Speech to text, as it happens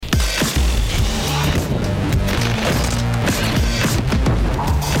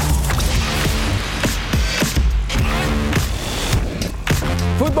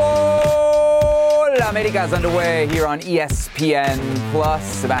Americas underway here on ESPN Plus.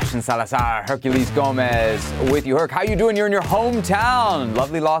 Sebastian Salazar, Hercules Gomez with you. Herc, how you doing? You're in your hometown,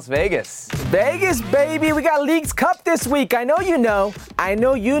 lovely Las Vegas. Vegas, baby. We got Leagues Cup this week. I know you know. I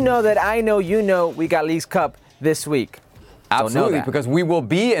know you know that I know you know we got Leagues Cup this week. Absolutely, because we will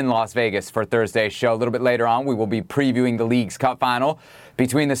be in Las Vegas for Thursday's show. A little bit later on, we will be previewing the Leagues Cup final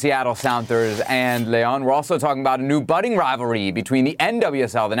between the Seattle Sounders and León. We're also talking about a new budding rivalry between the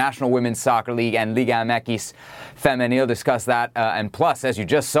NWSL, the National Women's Soccer League, and Liga MX Femenil. Discuss that. And plus, as you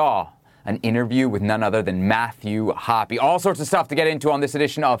just saw, an interview with none other than Matthew Hoppe. All sorts of stuff to get into on this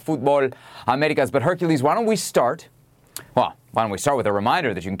edition of Futbol Americas. But Hercules, why don't we start with a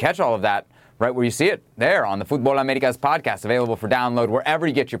reminder that you can catch all of that right where you see it, there on the Futbol Americas podcast, available for download wherever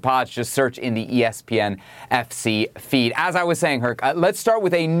you get your pods. Just search in the ESPN FC feed. As I was saying, Herc, let's start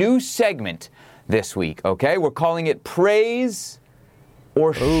with a new segment this week, okay? We're calling it Praise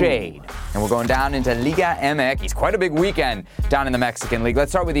or Shade. And we're going down into Liga MX. Quite a big weekend down in the Mexican League.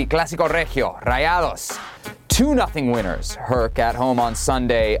 Let's start with the Clásico Regio, Rayados. 2-0 winners, Herc, at home on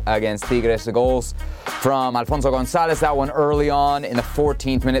Sunday against Tigres. The goals from Alfonso Gonzalez, that one early on in the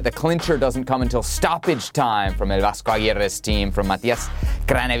 14th minute. The clincher doesn't come until stoppage time from El Vasco Aguirre's team, from Matias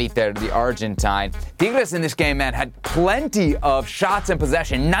Craneviter, the Argentine. Tigres in this game, man, had plenty of shots in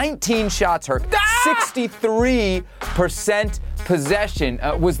possession. 19 shots, Herc. 63% possession.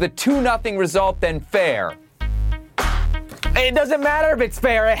 Was the 2-0 result then fair? It doesn't matter if it's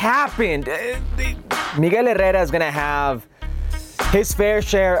fair. It happened. Miguel Herrera is going to have his fair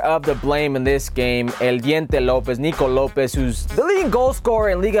share of the blame in this game. El Diente Lopez, Nico Lopez, who's the leading goal scorer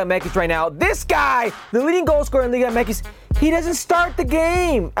in Liga MX right now. This guy, the leading goal scorer in Liga MX, he doesn't start the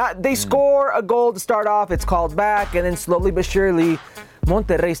game. They score a goal to start off. It's called back. And then slowly but surely,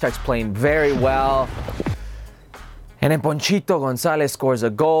 Monterrey starts playing very well. And then Ponchito Gonzalez scores a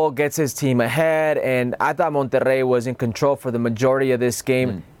goal, gets his team ahead, and I thought Monterrey was in control for the majority of this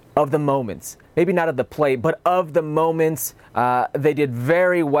game, of the moments. Maybe not of the play, but of the moments. They did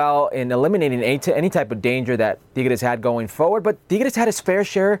very well in eliminating any type of danger that Tigres had going forward, but Tigres had his fair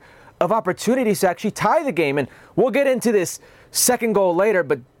share of opportunities to actually tie the game, and we'll get into this second goal later,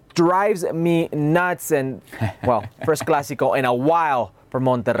 but drives me nuts, and, well, first Clásico in a while for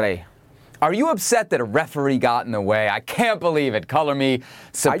Monterrey. Are you upset that a referee got in the way? I can't believe it. Color me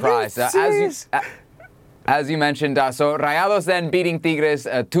surprised. As you mentioned, so Rayados then beating Tigres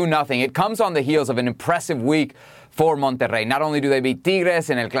 2-0. It comes on the heels of an impressive week for Monterrey. Not only do they beat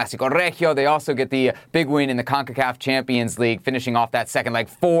Tigres in El Clásico Regio, they also get the big win in the CONCACAF Champions League, finishing off that second leg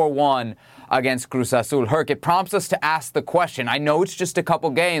 4-1 against Cruz Azul. Herc, it prompts us to ask the question. I know it's just a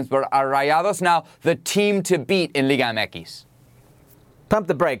couple games, but are Rayados now the team to beat in Liga MX? Pump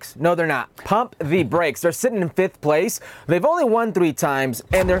the brakes. No, they're not. Pump the brakes. They're sitting in 5th place. They've only won 3 times,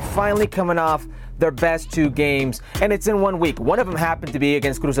 and they're finally coming off their best 2 games, and it's in 1 week. One of them happened to be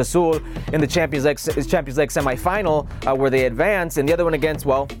against Cruz Azul in the Champions League semifinal, where they advanced, and the other one against,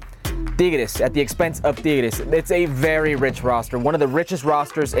 well, Tigres, at the expense of Tigres. It's a very rich roster, one of the richest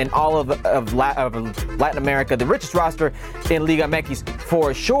rosters in all of Latin America, the richest roster in Liga MX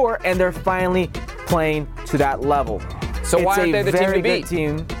for sure, and they're finally playing to that level. So why aren't they the team to beat?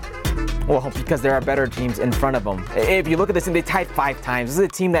 Team. Well, because there are better teams in front of them. If you look at this team, they tied 5 times. This is a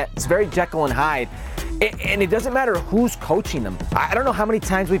team that's very Jekyll and Hyde. And it doesn't matter who's coaching them. I don't know how many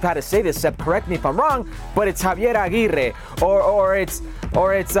times we've had to say this, Seb, correct me if I'm wrong, but it's Javier Aguirre, or it's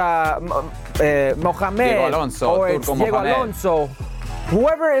Mohamed, Diego Alonso, or it's Diego Alonso.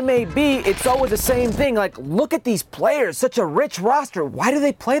 Whoever it may be, it's always the same thing. Like, look at these players, such a rich roster. Why do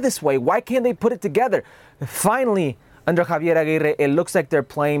they play this way? Why can't they put it together? Finally, under Javier Aguirre, it looks like they're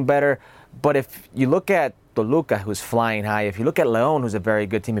playing better. But if you look at Toluca, who's flying high, if you look at León, who's a very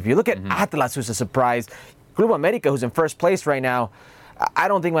good team, if you look at Atlas, who's a surprise, Futbol Americas, who's in first place right now, I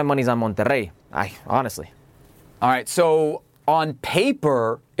don't think my money's on Monterrey, honestly. All right, so on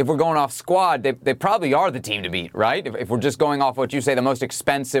paper, if we're going off squad, they probably are the team to beat, right? If we're just going off what you say, the most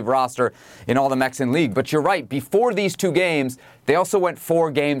expensive roster in all the Mexican League. But you're right, before these 2 games, they also went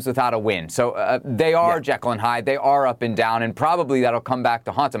 4 games without a win. So they are Jekyll and Hyde, they are up and down, and probably that'll come back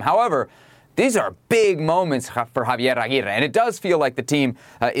to haunt them. However, these are big moments for Javier Aguirre, and it does feel like the team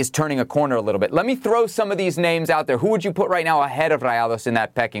is turning a corner a little bit. Let me throw some of these names out there. Who would you put right now ahead of Rayados in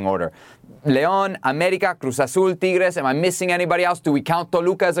that pecking order? León, América, Cruz Azul, Tigres. Am I missing anybody else? Do we count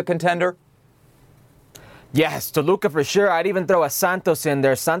Toluca as a contender? Yes, Toluca for sure. I'd even throw a Santos in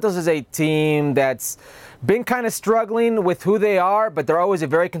there. Santos is a team that's been kind of struggling with who they are, but they're always a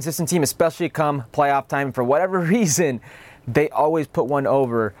very consistent team, especially come playoff time. For whatever reason, they always put one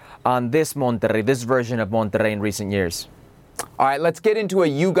over on this Monterrey, this version of Monterrey in recent years. All right, let's get into a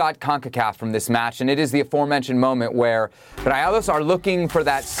You Got CONCACAF from this match, and it is the aforementioned moment where Rayados are looking for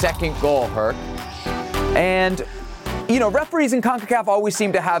that second goal, Herc. And, you know, referees in CONCACAF always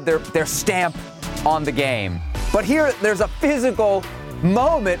seem to have their stamp on the game. But here, there's a physical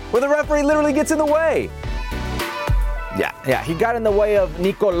moment where the referee literally gets in the way. Yeah, he got in the way of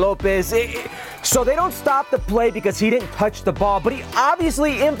Nico Lopez. So they don't stop the play because he didn't touch the ball, but he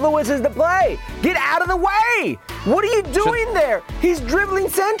obviously influences the play. Get out of the way. What are you doing there? He's dribbling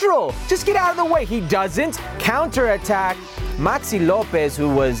central. Just get out of the way. He doesn't. Counterattack. Maxi Lopez, who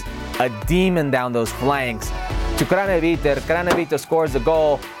was a demon down those flanks, to Craneviter. Craneviter scores the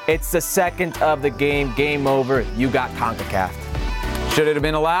goal. It's the second of the game. Game over. You got CONCACAF. Should it have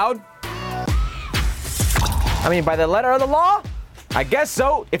been allowed? I mean, by the letter of the law? I guess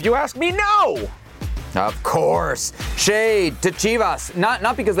so. If you ask me, no. Of course. Shade to Chivas.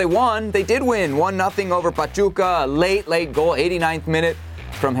 Not because they won. They did win. 1-0 over Pachuca. Late goal. 89th minute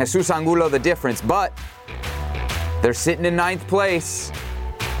from Jesus Angulo, the difference. But they're sitting in 9th place.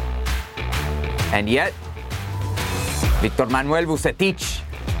 And yet, Victor Manuel Vucetich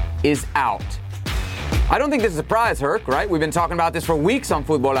is out. I don't think this is a surprise, Herc, right? We've been talking about this for weeks on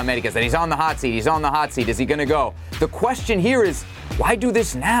Futbol Americas, that he's on the hot seat. He's on the hot seat. Is he going to go? The question here is, why do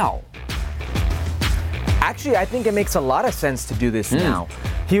this now? Actually, I think it makes a lot of sense to do this now.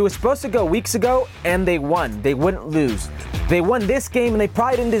 He was supposed to go weeks ago, and they won. They wouldn't lose. They won this game, and they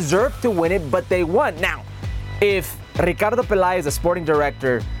probably didn't deserve to win it, but they won. Now, if Ricardo Peláez, the sporting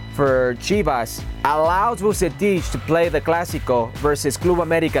director for Chivas, allows Vucetich to play the Clásico versus Club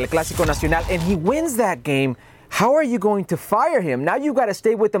America, el Clásico Nacional, and he wins that game, how are you going to fire him? Now you got to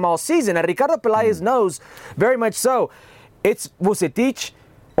stay with him all season. And Ricardo Peláez knows very much so. It's Vucetich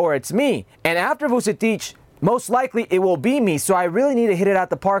or it's me. And after Vucetich, most likely it will be me. So I really need to hit it out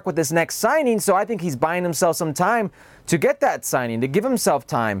the park with this next signing. So I think he's buying himself some time to get that signing, to give himself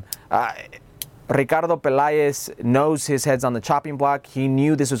time. Ricardo Peláez knows his head's on the chopping block. He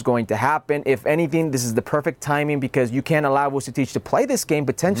knew this was going to happen. If anything, this is the perfect timing because you can't allow Vucetich to play this game,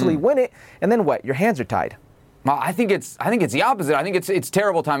 potentially win it, and then what? Your hands are tied. Well, I think it's the opposite. I think it's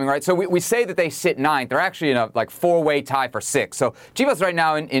terrible timing, right? So we say that they sit 9th. They're actually in a four-way tie for 6th. So Chivas right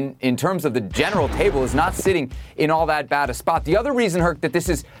now in terms of the general table is not sitting in all that bad a spot. The other reason, Herc, that this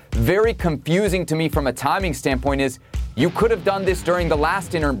is very confusing to me from a timing standpoint is you could have done this during the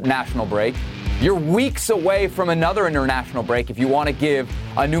last international break. You're weeks away from another international break if you want to give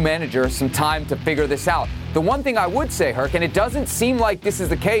a new manager some time to figure this out. The one thing I would say, Herc, and it doesn't seem like this is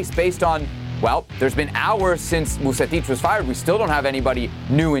the case based on, well, there's been hours since Vucetich was fired. We still don't have anybody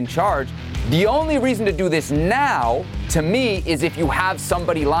new in charge. The only reason to do this now, to me, is if you have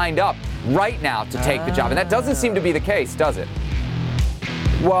somebody lined up right now to take the job. And that doesn't seem to be the case, does it?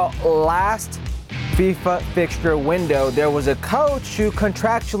 Well, last FIFA fixture window, there was a coach who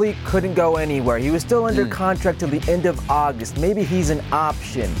contractually couldn't go anywhere. He was still under contract till the end of August. Maybe he's an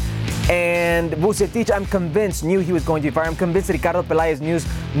option. And Vucetich, I'm convinced, knew he was going to be fired. I'm convinced Ricardo Peláez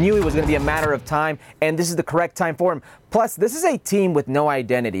knew it was going to be a matter of time, and this is the correct time for him. Plus, this is a team with no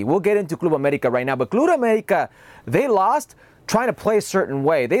identity. We'll get into Club America right now, but Club America, they lost trying to play a certain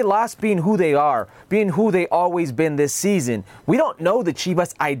way. They lost being who they are, being who they always been this season. We don't know the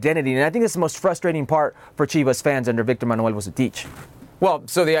Chivas identity, and I think that's the most frustrating part for Chivas fans under Victor Manuel Vucetich. Well,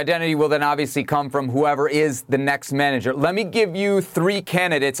 so the identity will then obviously come from whoever is the next manager. Let me give you 3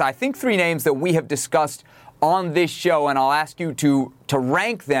 candidates, I think 3 names that we have discussed on this show, and I'll ask you to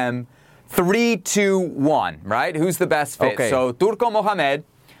rank them 3, 2, 1, right? Who's the best fit? Okay. So Turco Mohamed,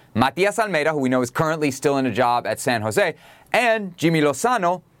 Matias Almeida, who we know is currently still in a job at San Jose, and Jimmy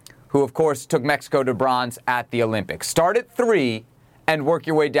Lozano, who of course took Mexico to bronze at the Olympics. Start at 3 and work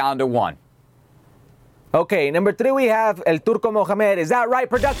your way down to 1. Okay, number 3 we have El Turco Mohamed. Is that right,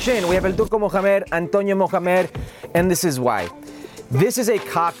 production? We have El Turco Mohamed, Antonio Mohamed, and this is why. This is a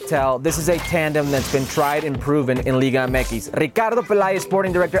cocktail. This is a tandem that's been tried and proven in Liga MX. Ricardo Peláez,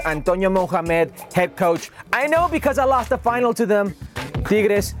 sporting director, Antonio Mohamed, head coach. I know because I lost the final to them.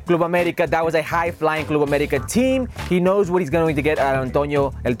 Tigres, Club America, that was a high-flying Club America team. He knows what he's going to get out of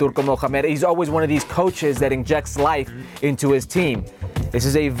Antonio El Turco Mohamed. He's always one of these coaches that injects life into his team. This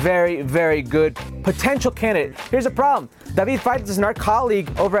is a very, very good potential candidate. Here's the problem. David Faitelson, our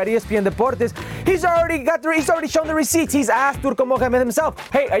colleague over at ESPN Deportes, he's already shown the receipts. He's asked Turco Mohamed himself,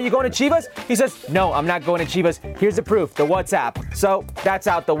 hey, are you going to Chivas? He says, no, I'm not going to Chivas. Here's the proof, the WhatsApp. So that's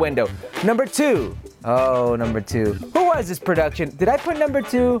out the window. Number 2. Oh, number 2. Who was this production? Did I put number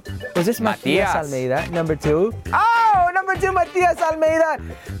 2? Was this Matias Almeida? Number 2? Oh, number 2, Matias Almeida.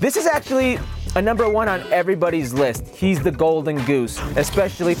 This is actually a number 1 on everybody's list. He's the golden goose,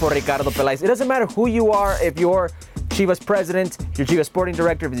 especially for Ricardo Peláez. It doesn't matter who you are, if you're Chivas president, your Chivas sporting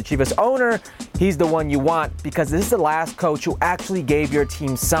director, if you're the Chivas owner, he's the one you want because this is the last coach who actually gave your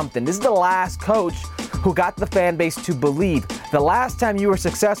team something. This is the last coach who got the fan base to believe. The last time you were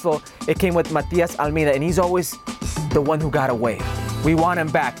successful, it came with Matias Almeida, and he's always the one who got away. We want him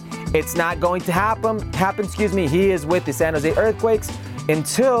back. It's not going to happen. He is with the San Jose Earthquakes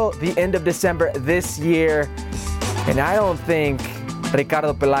until the end of December this year. And I don't think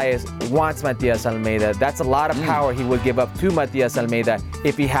Ricardo Peláez wants Matias Almeida. That's a lot of power he would give up to Matias Almeida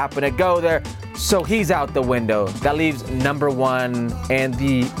if he happened to go there. So he's out the window. That leaves number one. And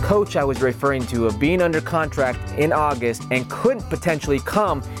the coach I was referring to of being under contract in August and couldn't potentially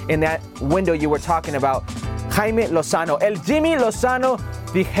come in that window you were talking about, Jaime Lozano. El Jimmy Lozano,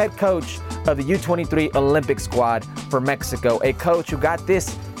 the head coach of the U23 Olympic squad for Mexico. A coach who got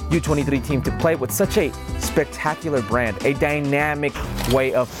this U23 team to play with such a spectacular brand, a dynamic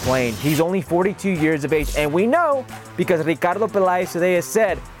way of playing. He's only 42 years of age, and we know because Ricardo Peláez today has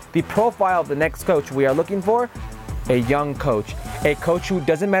said the profile of the next coach we are looking for, a young coach. A coach who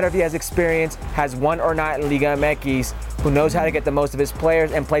doesn't matter if he has experience, has won or not in Liga MX, who knows how to get the most of his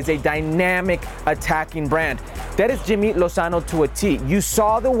players and plays a dynamic attacking brand. That is Jimmy Lozano to a T. You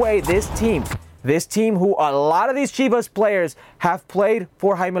saw the way this team who a lot of these Chivas players have played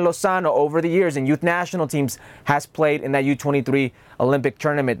for Jaime Lozano over the years and youth national teams has played in that U23 Olympic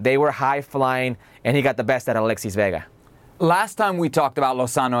tournament. They were high flying and he got the best out of Alexis Vega. Last time we talked about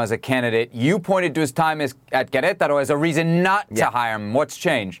Lozano as a candidate, you pointed to his time at Querétaro as a reason not to hire him. What's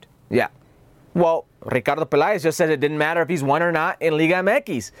changed? Yeah. Well, Ricardo Peláez just said it didn't matter if he's won or not in Liga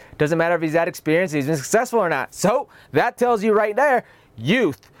MX. Doesn't matter if he's had experience, he's been successful or not. So that tells you right there,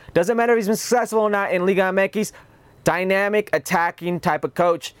 youth. Doesn't matter if he's been successful or not in Liga MX. Dynamic, attacking type of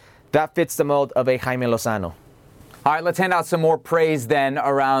coach. That fits the mold of a Jaime Lozano. All right, let's hand out some more praise then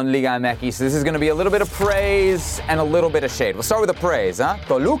around Liga MX. This is going to be a little bit of praise and a little bit of shade. We'll start with the praise,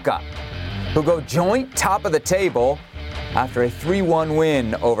 Toluca, who go joint top of the table after a 3-1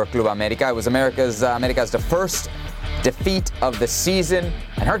 win over Club America. It was America's the first defeat of the season,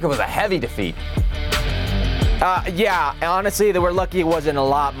 and Herca was a heavy defeat. Yeah, honestly, they were lucky it wasn't a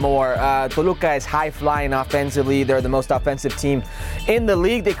lot more. Toluca is high-flying offensively. They're the most offensive team in the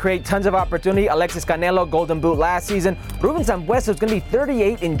league. They create tons of opportunity. Alexis Canelo, Golden Boot last season. Ruben Sambuesa is going to be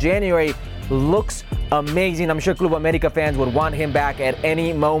 38 in January. Looks amazing. I'm sure Club America fans would want him back at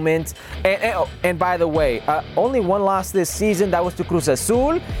any moment. And by the way, only one loss this season. That was to Cruz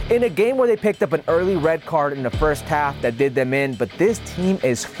Azul in a game where they picked up an early red card in the first half that did them in. But this team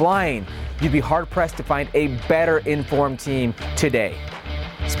is flying. You'd be hard-pressed to find a better informed team today.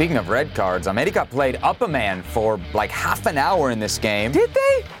 Speaking of red cards, America played up a man for like half an hour in this game. Did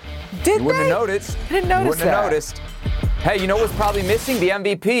they? You wouldn't have noticed. I didn't notice You wouldn't have noticed. Hey, you know what's probably missing? The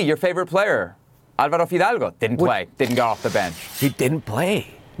MVP, your favorite player. Alvaro Fidalgo didn't play. Didn't go off the bench. He didn't play.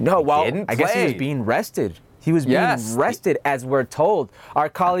 No, well, I guess he was being rested. He was being rested, as we're told. Our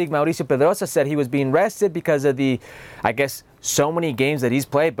colleague Mauricio Pedrosa said he was being rested because of the, I guess, so many games that he's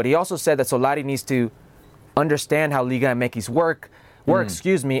played. But he also said that Solari needs to understand how Liga MX works,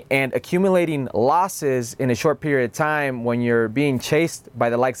 and accumulating losses in a short period of time when you're being chased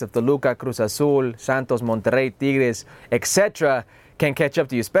by the likes of Toluca, Cruz Azul, Santos, Monterrey, Tigres, etc., can catch up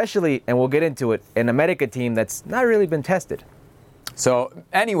to you, especially, and we'll get into it, an America team that's not really been tested. So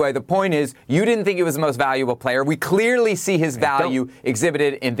anyway, the point is, you didn't think he was the most valuable player. We clearly see his value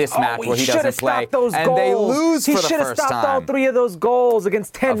exhibited in this match where he doesn't play, and they lose for the first time. He should have stopped all three of those goals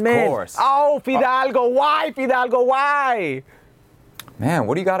against 10 men. Of course. Oh, Fidalgo, why, Fidalgo, why? Man,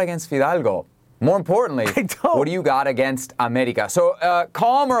 what do you got against Fidalgo? More importantly, what do you got against America? So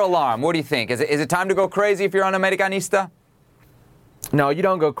calm or alarm? What do you think? Is it time to go crazy if you're an Americanista? No, you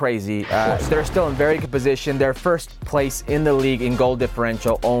don't go crazy. They're still in very good position. They're first place in the league in goal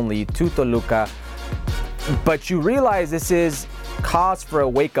differential only to Toluca. But you realize this is cause for a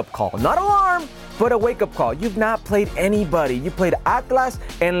wake-up call. Not alarm, but a wake-up call. You've not played anybody. You played Atlas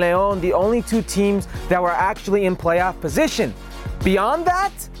and León, the only two teams that were actually in playoff position. Beyond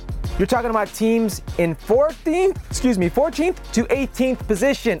that, you're talking about teams in 14th to 18th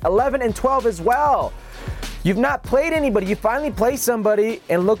position, 11 and 12 as well. You've not played anybody. You finally play somebody,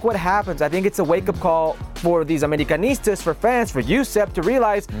 and look what happens. I think it's a wake-up call for these Americanistas, for fans, for you, Sep, to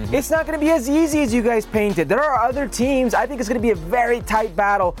realize it's not going to be as easy as you guys painted. There are other teams. I think it's going to be a very tight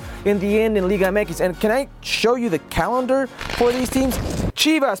battle in the end in Liga MX. And can I show you the calendar for these teams?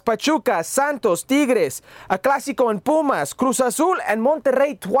 Chivas, Pachuca, Santos, Tigres, a Clásico en Pumas, Cruz Azul, and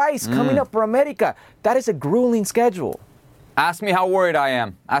Monterrey twice coming up for America. That is a grueling schedule. Ask me how worried I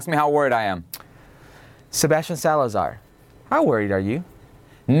am. Sebastian Salazar, how worried are you?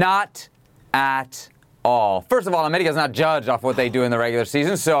 Not at all. First of all, America's not judged off what they do in the regular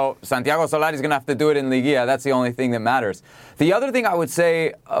season, so Santiago Solari's going to have to do it in Liguilla. That's the only thing that matters. The other thing I would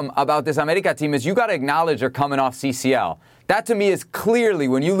say about this America team is you got to acknowledge they're coming off CCL. That to me is clearly,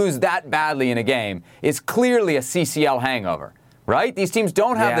 when you lose that badly in a game, is clearly a CCL hangover. Right? These teams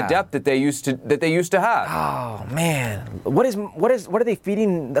don't have the depth that they used to have. Oh man, what are they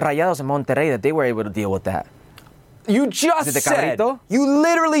feeding Rayados in Monterrey that they were able to deal with that? You just said, you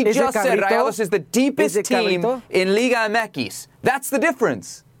literally just said Rayados is the deepest team in Liga MX. That's the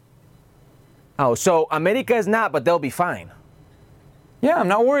difference. Oh, so America is not, but they'll be fine. Yeah, I'm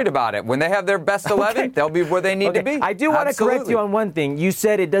not worried about it. When they have their best 11, they'll be where they need to be. I do want to correct you on one thing. You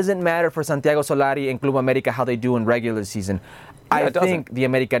said it doesn't matter for Santiago Solari and Club America how they do in regular season. I think the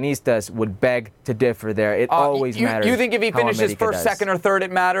Americanistas would beg to differ there. It always matters. You think if he finishes first, second, or third,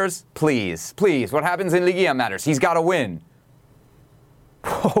 it matters? Please. What happens in Liguilla matters. He's got to win.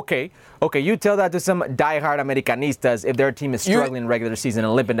 Okay, you tell that to some diehard Americanistas if their team is struggling in regular season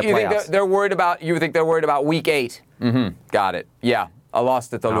and limping to playoffs. You think they're worried about week 8? Mm-hmm. Got it. Yeah, a loss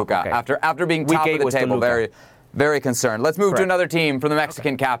to Toluca after being top of the table. Very, very concerned. Let's move to another team from the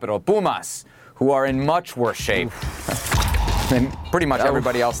Mexican capital, Pumas, who are in much worse shape than pretty much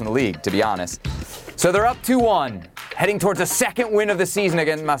everybody else in the league, to be honest. So they're up 2-1, heading towards a second win of the season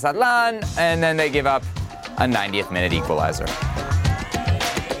against Mazatlán, and then they give up a 90th minute equalizer.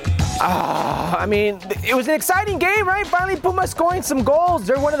 I mean, it was an exciting game, right? Finally, Pumas scoring some goals.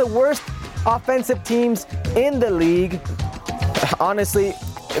 They're one of the worst offensive teams in the league. Honestly,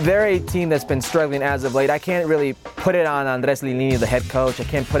 they're a team that's been struggling as of late. I can't really put it on Andres Lilini, the head coach. I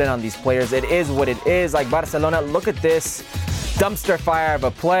can't put it on these players. It is what it is. Like Barcelona, look at this dumpster fire of a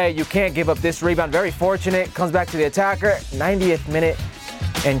play. You can't give up this rebound. Very fortunate. Comes back to the attacker. 90th minute,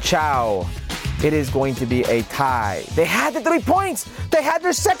 and ciao. It is going to be a tie. They had the 3 points. They had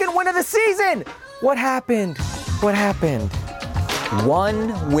their second win of the season. What happened?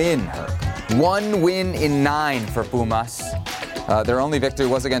 One win. 1 win in 9 for Pumas. Their only victory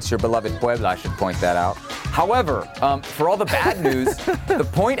was against your beloved Puebla, I should point that out. However, for all the bad news, the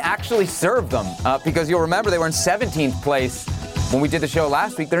point actually served them because you'll remember they were in 17th place when we did the show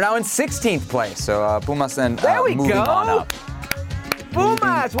last week. They're now in 16th place. So Pumas then moving on up.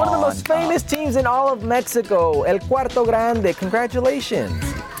 Pumas, one of the most famous teams in all of Mexico. El Cuarto Grande. Congratulations.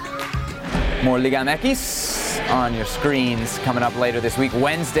 More Liga MX on your screens coming up later this week,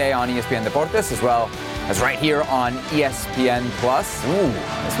 Wednesday on ESPN Deportes, as well as right here on ESPN Plus. Ooh,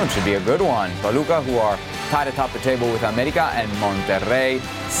 this one should be a good one. Toluca, who are tied atop the table with America, and Monterrey,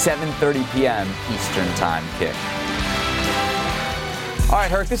 7:30 p.m. Eastern Time kick. All right,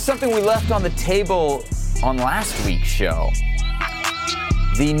 Herc, this is something we left on the table on last week's show.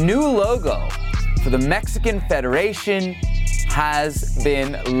 The new logo for the Mexican Federation has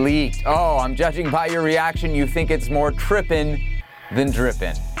been leaked. Oh, I'm judging by your reaction. You think it's more trippin' than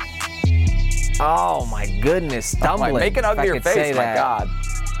drippin'. Oh, my goodness. Stumbling. Make an uglier face, my God.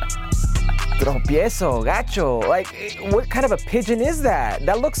 Tropiezo, gacho. Like, what kind of a pigeon is that?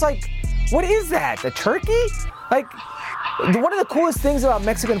 That looks like, what is that? A turkey? Like, one of the coolest things about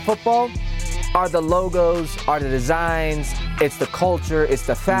Mexican football are the logos, are the designs, it's the culture, it's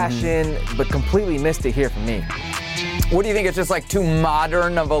the fashion, but completely missed it here for me. What do you think? It's just like too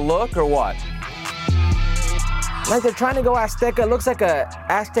modern of a look, or what? Like they're trying to go Azteca. It looks like a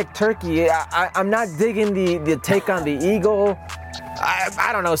Aztec turkey. I'm not digging the take on the eagle. I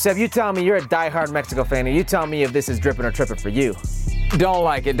don't know, Seb. You tell me. You're a diehard Mexico fan, and you tell me if this is dripping or tripping for you. Don't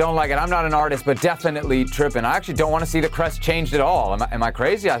like it. I'm not an artist, but definitely tripping. I actually don't want to see the crest changed at all. Am I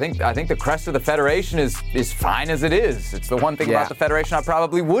crazy? I think the crest of the Federation is fine as it is. It's the one thing about the Federation I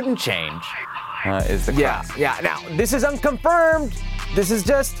probably wouldn't change. Is the crest. Yeah. Now, this is unconfirmed. This is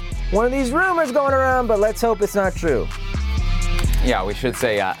just one of these rumors going around, but let's hope it's not true. Yeah, we should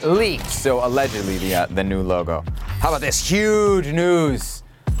say leaked, so allegedly the new logo. How about this huge news?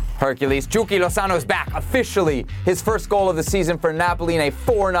 Hercules, Chucky Lozano is back officially. His first goal of the season for Napoli in a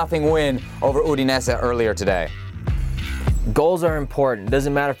 4-0 win over Udinese earlier today. Goals are important.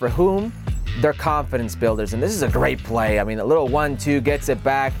 Doesn't matter for whom. They're confidence builders, and this is a great play. I mean, a little 1-2 gets it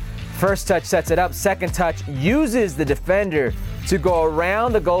back. First touch sets it up. Second touch uses the defender to go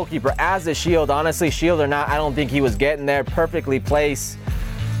around the goalkeeper as a shield. Honestly, shield or not, I don't think he was getting there. Perfectly placed.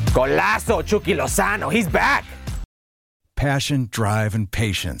 Golazo, Chucky Lozano. He's back. Passion, drive, and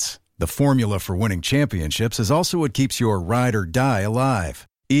patience. The formula for winning championships is also what keeps your ride or die alive.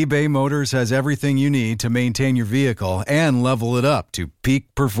 eBay Motors has everything you need to maintain your vehicle and level it up to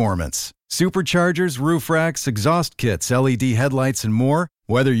peak performance. Superchargers, roof racks, exhaust kits, LED headlights, and more.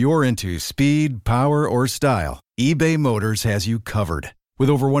 Whether you're into speed, power, or style, eBay Motors has you covered. With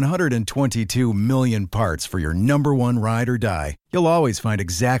over 122 million parts for your number one ride or die, you'll always find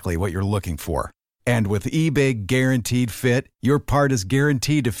exactly what you're looking for. And with eBay Guaranteed Fit, your part is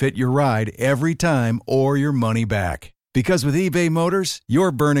guaranteed to fit your ride every time or your money back. Because with eBay Motors,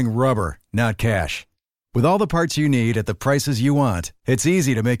 you're burning rubber, not cash. With all the parts you need at the prices you want, it's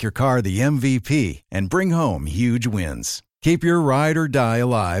easy to make your car the MVP and bring home huge wins. Keep your ride or die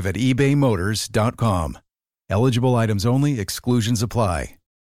alive at ebaymotors.com. Eligible items only. Exclusions apply.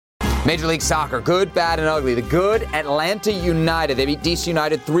 Major League Soccer, good, bad, and ugly. The good, Atlanta United. They beat DC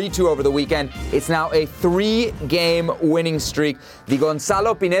United 3-2 over the weekend. It's now a 3-game winning streak. The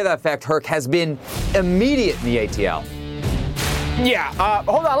Gonzalo Pineda effect, Herc, has been immediate in the ATL. Yeah,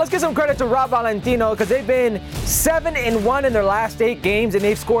 hold on. Let's give some credit to Rob Valentino because they've been 7-1 in their last 8 games, and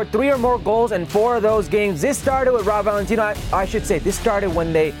they've scored 3 or more goals in 4 of those games. This started with Rob Valentino. I should say this started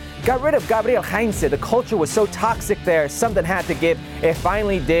when they got rid of Gabriel Heinze. The culture was so toxic there. Something had to give. It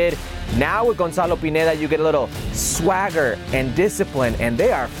finally did. Now with Gonzalo Pineda, you get a little swagger and discipline, and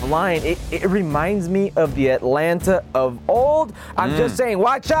they are flying. It reminds me of the Atlanta of old. I'm just saying,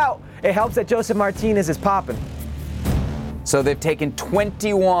 watch out. It helps that Joseph Martinez is popping. So they've taken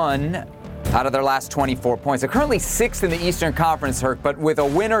 21 out of their last 24 points. They're currently 6th in the Eastern Conference, Herc, but with a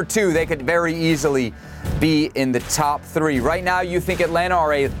win or 2, they could very easily be in the top 3. Right now, you think Atlanta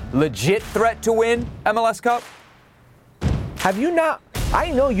are a legit threat to win MLS Cup? Have you not? I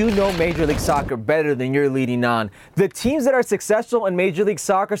know you know Major League Soccer better than you're leading on. The teams that are successful in Major League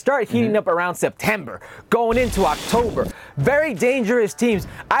Soccer start heating up around September, going into October. Very dangerous teams.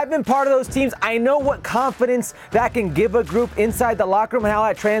 I've been part of those teams. I know what confidence that can give a group inside the locker room and how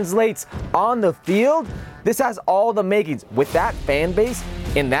that translates on the field. This has all the makings. With that fan base,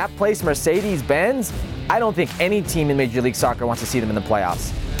 in that place, Mercedes-Benz, I don't think any team in Major League Soccer wants to see them in the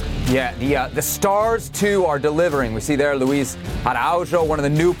playoffs. Yeah, the Stars, too, are delivering. We see there Luis Araujo, one of the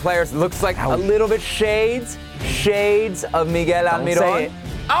new players. Looks like a little bit shades of Miguel Almiron.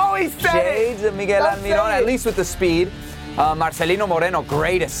 Oh, he said Shades of Miguel Almiron, at least with the speed. Marcelino Moreno,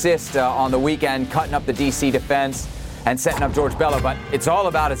 great assist on the weekend, cutting up the DC defense and setting up George Bello. But it's all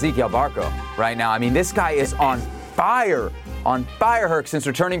about Ezequiel Barco right now. I mean, this guy is on fire, Herc, since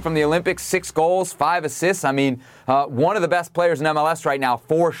returning from the Olympics. 6 goals, 5 assists. I mean, one of the best players in MLS right now,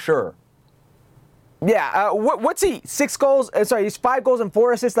 for sure. Yeah, what's he? 6 goals? He's 5 goals and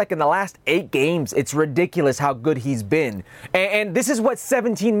 4 assists like in the last 8 games. It's ridiculous how good he's been. And this is what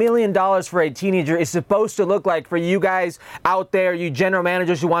 $17 million for a teenager is supposed to look like for you guys out there, you general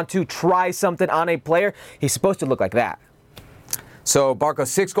managers who want to try something on a player. He's supposed to look like that. So Barco,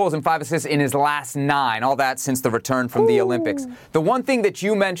 6 goals and 5 assists in his last 9. All that since the return from the Olympics. The one thing that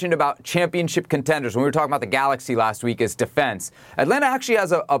you mentioned about championship contenders when we were talking about the Galaxy last week is defense. Atlanta actually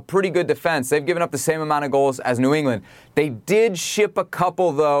has a pretty good defense. They've given up the same amount of goals as New England. They did ship a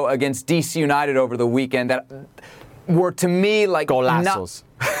couple, though, against DC United over the weekend that were, to me, like... golazos.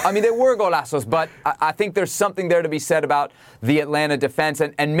 I mean, they were golazos, but I think there's something there to be said about the Atlanta defense.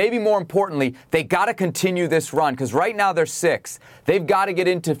 And maybe more importantly, they got to continue this run because right now they're 6th. They've got to get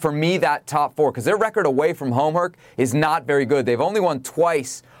into, for me, that top 4 because their record away from home, Herc, is not very good. They've only won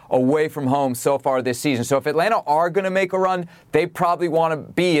twice away from home so far this season. So if Atlanta are going to make a run, they probably want to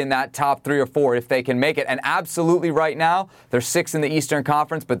be in that top 3 or 4 if they can make it. And absolutely right now, they're 6th in the Eastern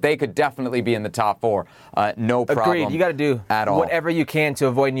Conference, but they could definitely be in the top 4. No problem. Agreed. You got to do whatever you can to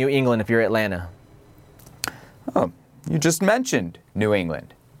avoid New England if you're Atlanta. Oh, you just mentioned New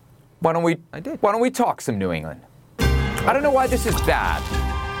England. Why don't we talk some New England? I don't know why this is bad.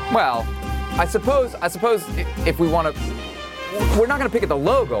 Well, I suppose if we want to... We're not going to pick at the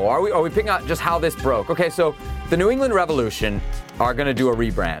logo, are we? Are we picking out just how this broke? Okay, so the New England Revolution are going to do a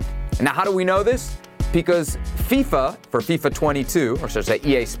rebrand. Now, how do we know this? Because FIFA, for FIFA 22, or should I say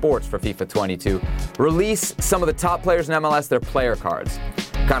EA Sports for FIFA 22, release some of the top players in MLS their player cards.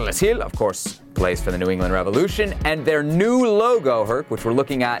 Carles Gil, of course, plays for the New England Revolution, and their new logo, Herc, which we're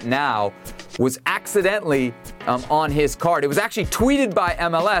looking at now, was accidentally on his card. It was actually tweeted by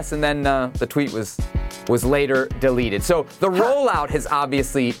MLS, and then the tweet was later deleted. So the rollout has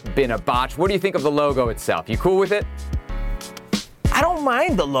obviously been a botch. What do you think of the logo itself? You cool with it? I don't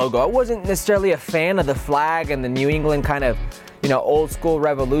mind the logo. I wasn't necessarily a fan of the flag and the New England kind of, old school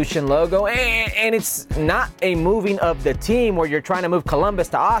Revolution logo. And it's not a moving of the team where you're trying to move Columbus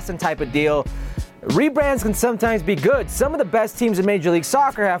to Austin type of deal. Rebrands can sometimes be good. Some of the best teams in Major League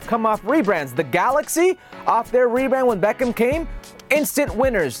Soccer have come off rebrands. The Galaxy, off their rebrand when Beckham came, instant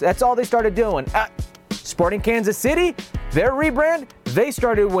winners. That's all they started doing. Sporting Kansas City, their rebrand, they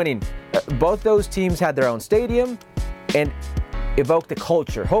started winning. Both those teams had their own stadium, and evoke the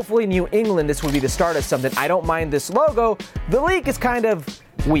culture. Hopefully New England, this would be the start of something. I don't mind this logo. The league is kind of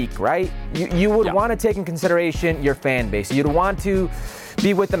weak, right? You would want to take in consideration your fan base. You'd want to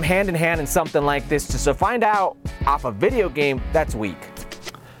be with them hand in hand in something like this. Just to find out off a video game, that's weak.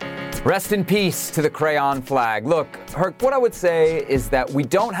 Rest in peace to the crayon flag. Look, Herc, what I would say is that we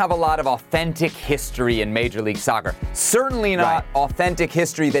don't have a lot of authentic history in Major League Soccer. Certainly not authentic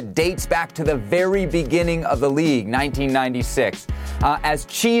history that dates back to the very beginning of the league, 1996. As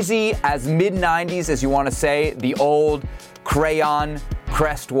cheesy as mid-90s, as you want to say, the old crayon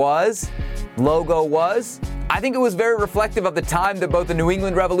crest logo was, I think it was very reflective of the time that both the New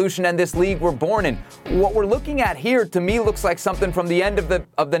England Revolution and this league were born in. What we're looking at here, to me, looks like something from the end of the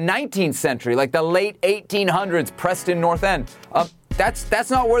 19th century, like the late 1800s, Preston North End. That's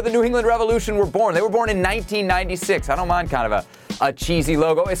not where the New England Revolution were born. They were born in 1996. I don't mind kind of a cheesy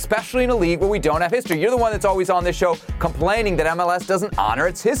logo, especially in a league where we don't have history. You're the one that's always on this show complaining that MLS doesn't honor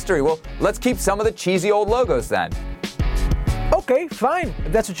its history. Well, let's keep some of the cheesy old logos then. Okay, fine,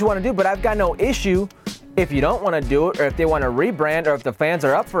 if that's what you want to do, but I've got no issue if you don't want to do it, or if they want to rebrand, or if the fans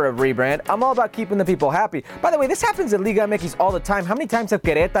are up for a rebrand. I'm all about keeping the people happy. By the way, this happens in Liga MX all the time. How many times have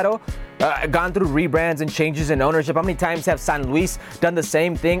Querétaro gone through rebrands and changes in ownership? How many times have San Luis done the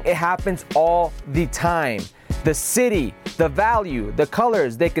same thing? It happens all the time. The city, the value, the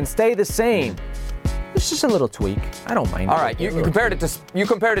colors, they can stay the same. It's just a little tweak. I don't mind. All right, you compared it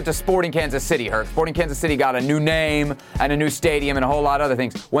to Sporting Kansas City, Herc. Sporting Kansas City got a new name and a new stadium and a whole lot of other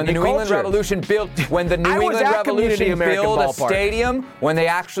things. When the New England Revolution built, when they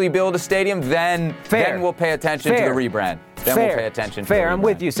actually build a stadium, then we'll pay attention to the rebrand. Then we'll pay attention to the rebrand. I'm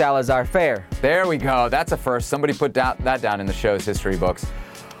with you, Salazar. Fair. There we go. That's a first. Somebody put that down in the show's history books.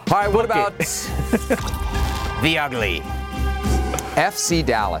 All right, what about the ugly FC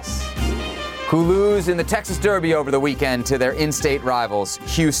Dallas, who lose in the Texas Derby over the weekend to their in-state rivals,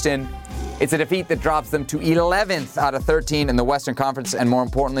 Houston. It's a defeat that drops them to 11th out of 13 in the Western Conference, and more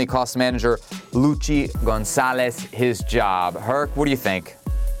importantly, costs manager Luchi Gonzalez his job. Herc, what do you think?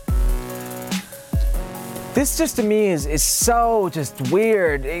 This just to me is so just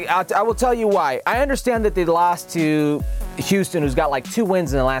weird. I will tell you why. I understand that they lost to Houston, who's got like 2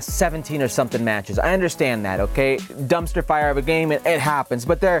 wins in the last 17 or something matches. I understand that, okay? Dumpster fire of a game, it happens.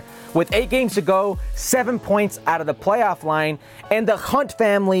 But they're, with 8 games to go, 7 points out of the playoff line, and the Hunt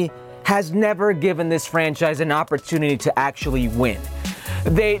family has never given this franchise an opportunity to actually win.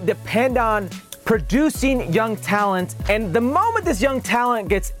 They depend on producing young talent, and the moment this young talent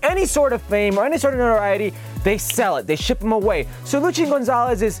gets any sort of fame or any sort of notoriety, they sell it, they ship them away. So Luchi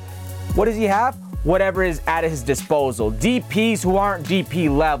Gonzalez is, what does he have? Whatever is at his disposal. DPs who aren't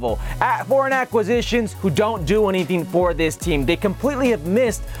DP level. Foreign acquisitions who don't do anything for this team. They completely have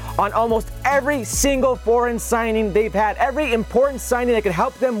missed on almost every single foreign signing they've had. Every important signing that could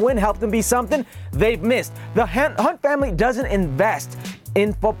help them win, help them be something, they've missed. The Hunt family doesn't invest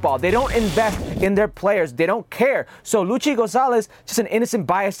in football. They don't invest in their players. They don't care. So Luchi Gonzalez, just an innocent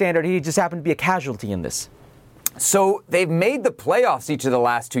bystander. He just happened to be a casualty in this. So they've made the playoffs each of the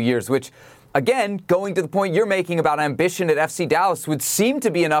last 2 years, which, again, going to the point you're making about ambition at FC Dallas, would seem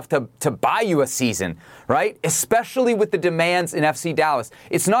to be enough to buy you a season, right? Especially with the demands in FC Dallas.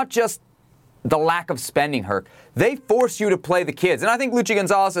 It's not just the lack of spending, Herc. They force you to play the kids. And I think Luchi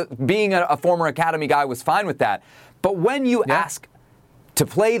Gonzalez, being a former academy guy, was fine with that. But when you ask to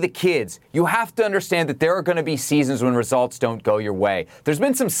play the kids, you have to understand that there are going to be seasons when results don't go your way. There's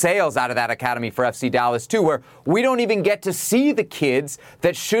been some sales out of that academy for FC Dallas, too, where we don't even get to see the kids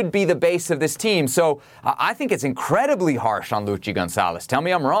that should be the base of this team. So I think it's incredibly harsh on Luchi Gonzalez. Tell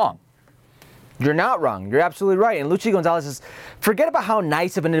me I'm wrong. You're not wrong. You're absolutely right. And Luchi Gonzalez is, forget about how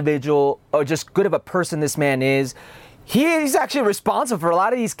nice of an individual or just good of a person this man is. He's actually responsible for a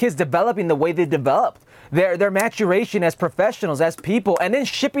lot of these kids developing the way they developed. Their maturation as professionals, as people, and then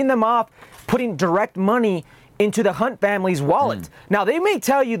shipping them off, putting direct money into the Hunt family's wallet. Now, they may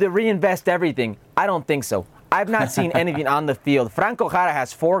tell you to reinvest everything. I don't think so. I've not seen anything on the field. Franco Jara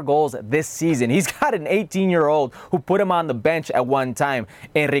has 4 goals this season. He's got an 18-year-old who put him on the bench at one time,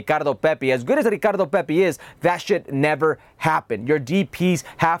 and Ricardo Pepi. As good as Ricardo Pepi is, that should never happen. Your DPs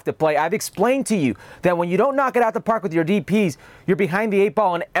have to play. I've explained to you that when you don't knock it out the park with your DPs, you're behind the 8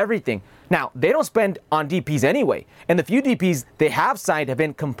 ball on everything. Now, they don't spend on DPs anyway, and the few DPs they have signed have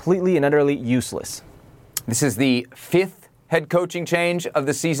been completely and utterly useless. This is the 5th head coaching change of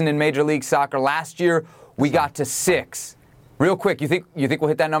the season in Major League Soccer. Last year, we got to 6. Real quick, you think we'll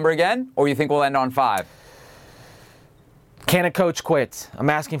hit that number again, or you think we'll end on 5? Can a coach quit? I'm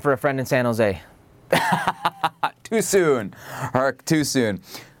asking for a friend in San Jose. Too soon, Herc, too soon.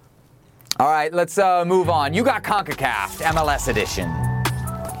 All right, let's move on. You got CONCACAF, MLS edition.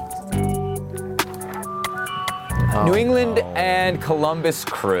 New England and Columbus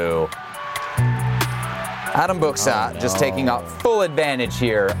Crew. Adam Buxa just taking up full advantage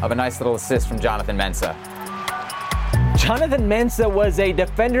here of a nice little assist from Jonathan Mensah. Jonathan Mensah was a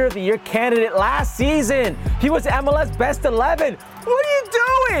Defender of the Year candidate last season. He was MLS Best 11. What are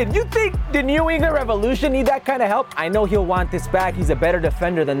you doing? You think the New England Revolution need that kind of help? I know he'll want this back. He's a better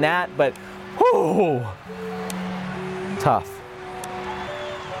defender than that, but whew, tough.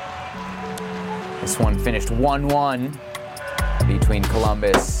 This one finished 1-1 between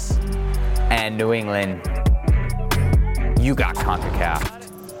Columbus and New England. You got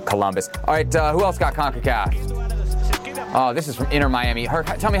CONCACAF, Columbus. All right, who else got CONCACAF? Oh, this is from Inter Miami.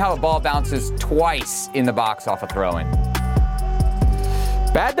 Tell me how a ball bounces twice in the box off a throw-in.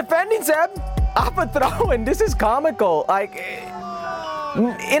 Bad defending, Seb. Off a throw-in. This is comical. Like,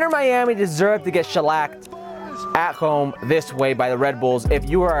 Inter Miami deserved to get shellacked at home this way by the Red Bulls if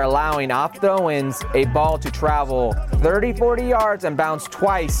you are allowing off throw-ins a ball to travel 30, 40 yards and bounce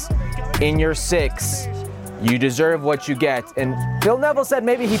twice in your 6. You deserve what you get. And Phil Neville said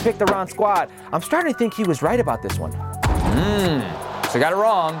maybe he picked the wrong squad. I'm starting to think he was right about this one. So he got it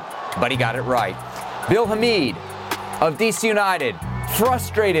wrong, but he got it right. Bill Hamid of DC United,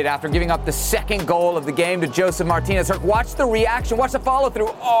 frustrated after giving up the second goal of the game to Joseph Martinez. Watch the reaction. Watch the follow-through.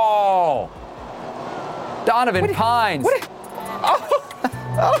 Oh! Donovan Pines.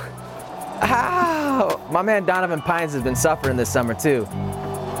 My man Donovan Pines has been suffering this summer, too.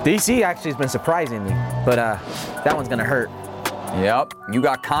 DC actually has been surprising me, but that one's going to hurt. Yep, you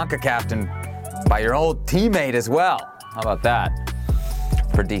got CONCACAF'd by your old teammate as well. How about that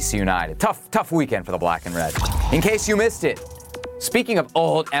for DC United? Tough weekend for the Black and Red. In case you missed it, speaking of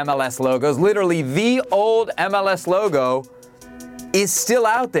old MLS logos, literally the old MLS logo is still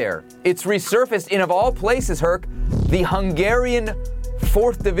out there. It's resurfaced in, of all places, Herc, the Hungarian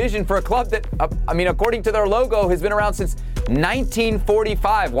 4th division for a club that, according to their logo, has been around since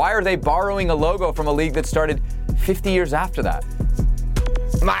 1945. Why are they borrowing a logo from a league that started 50 years after that?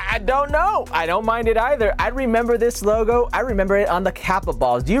 I don't know. I don't mind it either. I remember this logo. I remember it on the Kappa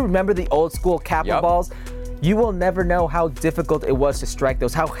balls. Do you remember the old school Kappa balls? You will never know how difficult it was to strike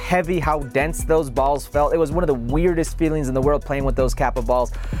those, how heavy, how dense those balls felt. It was one of the weirdest feelings in the world playing with those Kappa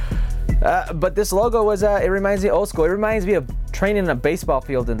balls. But this logo was, it reminds me of old school. It reminds me of training in a baseball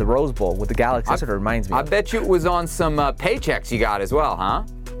field in the Rose Bowl with the Galaxy. That's what it reminds me of. I bet you it was on some paychecks you got as well, huh?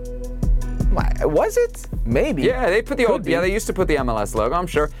 Was it? Maybe. Yeah, they put they used to put the MLS logo, I'm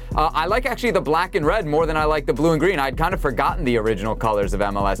sure. I like actually the black and red more than I like the blue and green. I'd kind of forgotten the original colors of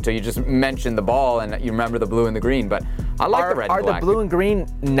MLS till you just mentioned the ball and you remember the blue and the green, but I like the red and black. Are the blue and green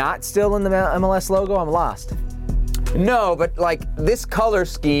not still in the MLS logo? I'm lost. No, but like this color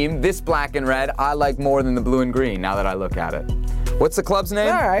scheme, this black and red, I like more than the blue and green now that I look at it. What's the club's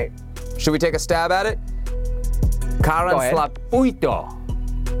name? All right. Should we take a stab at it? Karanslapuito.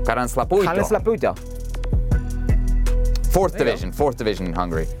 Fourth division in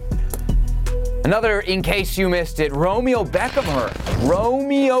Hungary. Another, in case you missed it, Romeo Beckham.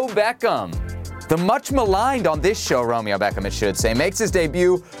 Romeo Beckham. The much maligned on this show, Romeo Beckham, it should say, makes his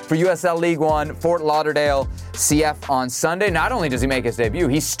debut for USL League One, Fort Lauderdale CF on Sunday. Not only does he make his debut,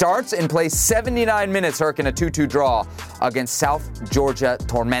 he starts and plays 79 minutes, Herc, in a 2-2 draw against South Georgia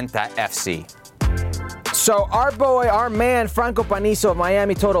Tormenta FC. So our man, Franco Panizo of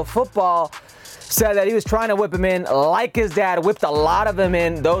Miami Total Football, said that he was trying to whip him in like his dad, whipped a lot of them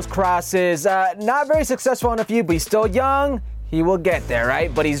in, those crosses. Not very successful on a few, but he's still young. He will get there,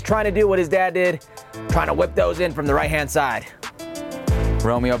 right? But he's trying to do what his dad did, trying to whip those in from the right-hand side.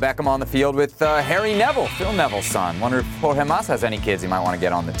 Romeo Beckham on the field with Harry Neville, Phil Neville's son. Wonder if Jorge Mas has any kids he might want to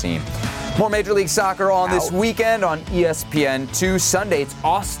get on the team. More Major League Soccer on this weekend on ESPN2. Sunday, it's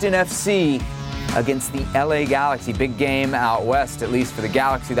Austin FC against the LA Galaxy. Big game out west, at least for the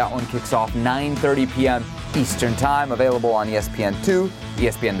Galaxy. That one kicks off 9:30 p.m. Eastern Time. Available on ESPN2,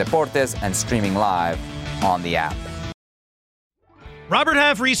 ESPN Deportes, and streaming live on the app. Robert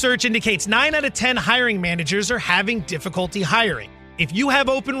Half research indicates 9 out of 10 hiring managers are having difficulty hiring. If you have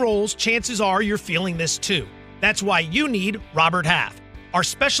open roles, chances are you're feeling this too. That's why you need Robert Half. Our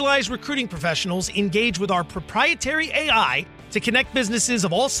specialized recruiting professionals engage with our proprietary AI to connect businesses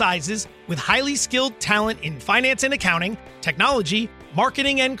of all sizes with highly skilled talent in finance and accounting, technology,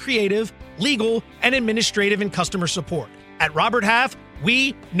 marketing and creative, legal, and administrative and customer support. At Robert Half,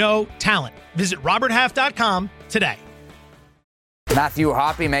 we know talent. Visit roberthalf.com today. Matthew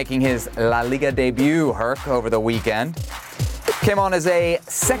Hoppe making his La Liga debut, Herc, over the weekend. Came on as a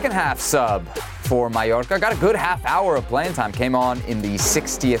second-half sub for Mallorca. Got a good half hour of playing time. Came on in the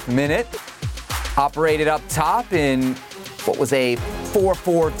 60th minute. operated up top in what was a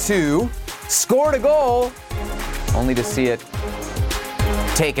 4-4-2, scored a goal, only to see it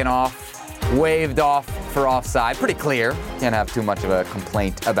taken off, waved off for offside. Pretty clear. Can't have too much of a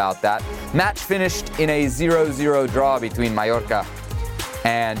complaint about that. Match finished in a 0-0 draw between Mallorca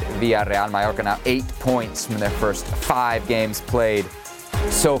and Villarreal. Mallorca now 8 points from their first 5 games played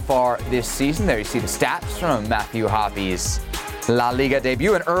so far this season. There you see the stats from Matthew Hoppy's La Liga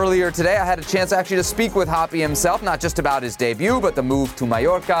debut. And earlier today, I had a chance actually to speak with Hoppy himself, not just about his debut, but the move to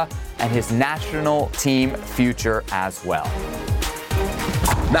Mallorca and his national team future as well.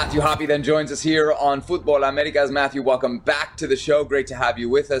 Matthew Hoppy then joins us here on Futbol Americas. Matthew, welcome back to the show. Great to have you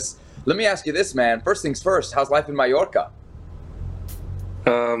with us. Let me ask you this, man. First things first, how's life in Mallorca?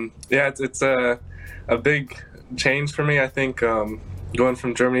 It's a big change for me. I think going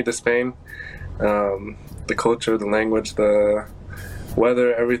from Germany to Spain, the culture, the language, the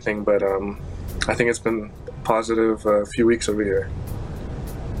weather, everything. But I think it's been positive a few weeks over here.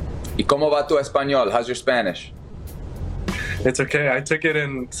 ¿Y cómo va tu español? How's your Spanish? It's okay. I took it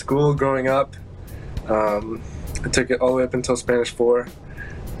in school growing up. I took it all the way up until Spanish 4,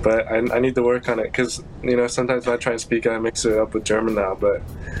 but I need to work on it because, sometimes when I try and speak it, I mix it up with German now, but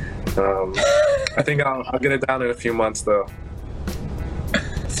I think I'll get it down in a few months, though.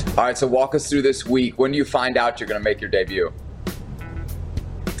 All right, so walk us through this week. When do you find out you're going to make your debut?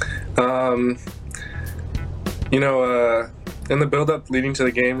 In the build-up leading to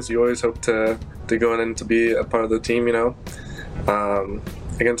the games, you always hope to go in and to be a part of the team,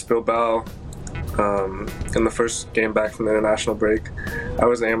 Against Bilbao, in the first game back from the international break, I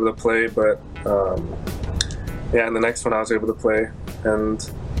wasn't able to play, but in the next one I was able to play,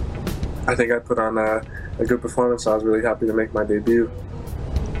 and I think I put on a good performance, so I was really happy to make my debut.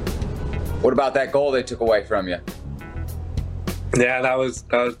 What about that goal they took away from you? Yeah, that was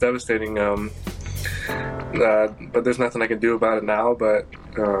devastating. But there's nothing I can do about it now. But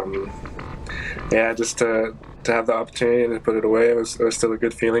just to have the opportunity and to put it away, it was still a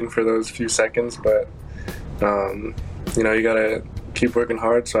good feeling for those few seconds. But you gotta keep working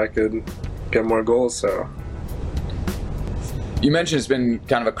hard so I could get more goals. So. You mentioned it's been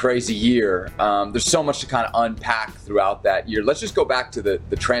kind of a crazy year. There's so much to kind of unpack throughout that year. Let's just go back to the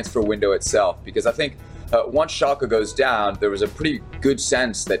transfer window itself, because I think once Schalke goes down, there was a pretty good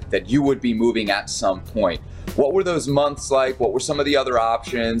sense that you would be moving at some point. What were those months like? What were some of the other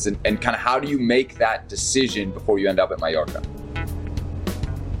options? And kind of how do you make that decision before you end up at Mallorca?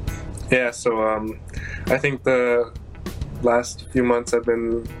 Yeah, so I think the last few months have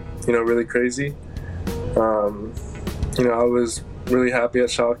been, really crazy. I was really happy at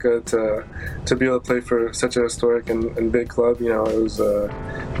Schalke to be able to play for such a historic and big club. It was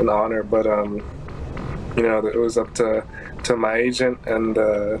an honor, but it was up to my agent and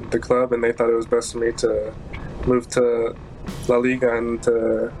the club, and they thought it was best for me to move to La Liga and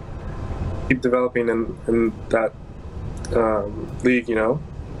to keep developing in that league,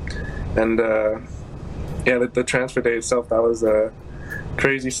 And the transfer day itself, that was a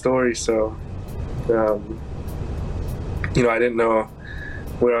crazy story. So. I didn't know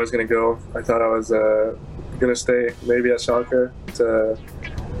where I was going to go. I thought I was going to stay maybe at Schalke to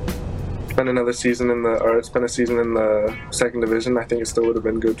spend a season in the second division. I think it still would have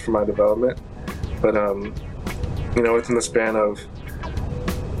been good for my development. But, within the span of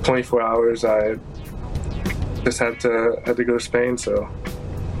 24 hours, I just had to go to Spain.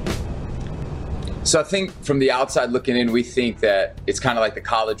 So I think from the outside looking in, we think that it's kind of like the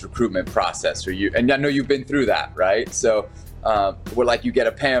college recruitment process, and I know you've been through that, right? So where like you get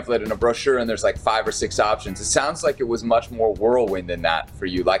a pamphlet and a brochure and there's like 5 or 6 options. It sounds like it was much more whirlwind than that for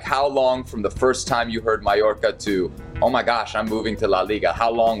you. Like how long from the first time you heard Mallorca to, oh my gosh, I'm moving to La Liga,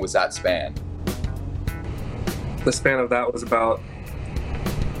 how long was that span? The span of that was about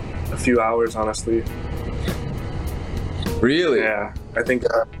a few hours, honestly. Really? Yeah, I think...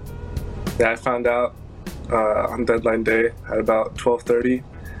 I found out on deadline day at about 12:30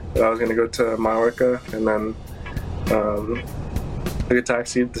 that I was going to go to Mallorca, and then took a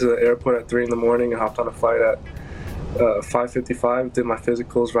taxi to the airport at 3 in the morning and hopped on a flight at 5:55. Did my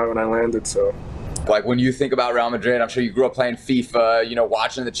physicals right when I landed. So, like when you think about Real Madrid, I'm sure you grew up playing FIFA,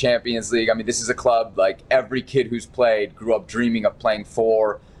 watching the Champions League. I mean, this is a club like every kid who's played grew up dreaming of playing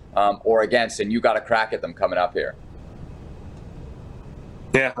for or against, and you got a crack at them coming up here.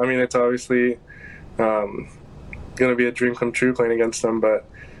 Yeah, I mean, it's obviously going to be a dream come true playing against them, but,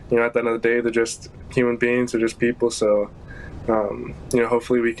 at the end of the day, they're just human beings, they're just people, so,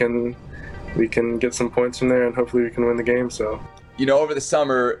 hopefully we can get some points from there, and hopefully we can win the game, so. Over the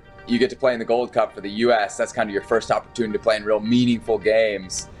summer, you get to play in the Gold Cup for the U.S. That's kind of your first opportunity to play in real meaningful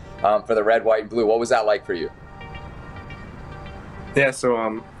games. for the red, white, and blue. What was that like for you? Yeah,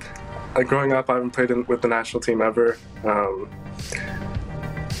 so growing up, I haven't played with the national team ever.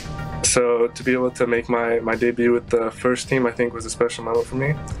 So to be able to make my debut with the first team, I think was a special moment for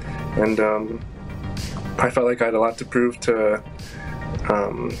me. And I felt like I had a lot to prove to,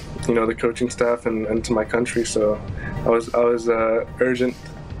 the coaching staff and to my country. So I was urgent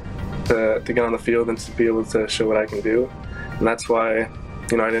to get on the field and to be able to show what I can do. And that's why,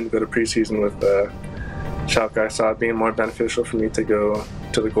 I didn't go to preseason with Schalke. I saw it being more beneficial for me to go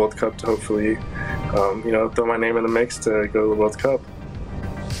to the Gold Cup to hopefully, throw my name in the mix to go to the World Cup.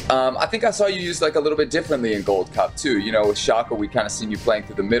 I think I saw you used like a little bit differently in Gold Cup too. With Schalke, we kind of seen you playing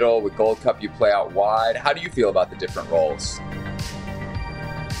through the middle. With Gold Cup, you play out wide. How do you feel about the different roles?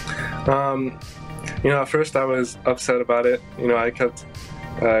 At first I was upset about it. I kept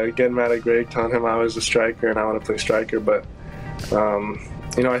getting mad at Greg, telling him I was a striker and I want to play striker. But,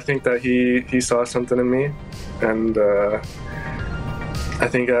 I think that he saw something in me. And I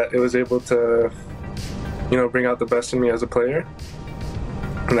think it was able to, bring out the best in me as a player.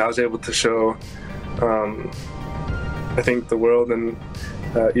 And I was able to show, I think, the world and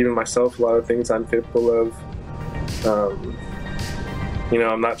even myself a lot of things I'm capable of.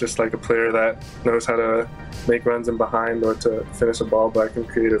 I'm not just like a player that knows how to make runs in behind or to finish a ball, but I can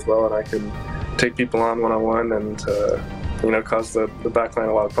create as well, and I can take people on one-on-one and, cause the backline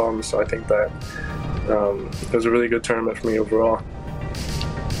a lot of problems. So I think that it was a really good tournament for me overall.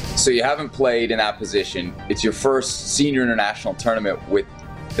 So you haven't played in that position. It's your first senior international tournament with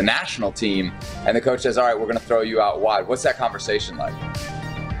the national team, and the coach says, all right, we're going to throw you out wide. What's that conversation like?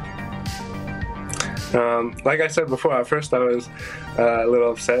 Like I said before, at first I was a little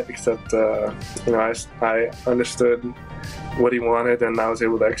upset, except, I understood what he wanted and I was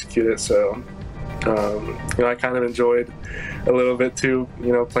able to execute it. So, I kind of enjoyed a little bit too,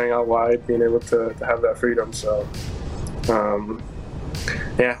 playing out wide, being able to have that freedom. So, I'm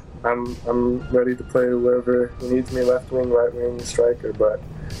ready to play wherever he needs me, left wing, right wing, striker, but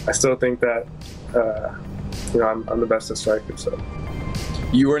I still think that, I'm the best at striker, so.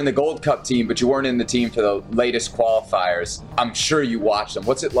 You were in the Gold Cup team, but you weren't in the team for the latest qualifiers. I'm sure you watched them.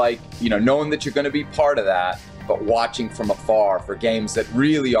 What's it like, knowing that you're going to be part of that, but watching from afar for games that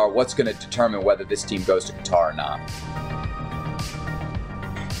really are what's going to determine whether this team goes to Qatar or not?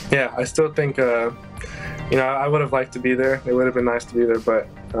 Yeah, I still think, I would have liked to be there. It would have been nice to be there, but,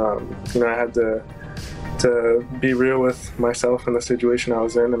 I had to be real with myself and the situation I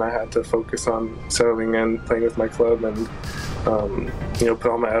was in, and I had to focus on settling in, playing with my club, and put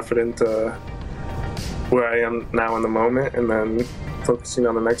all my effort into where I am now in the moment, and then focusing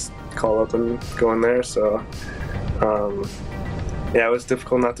on the next call up and going there. So it was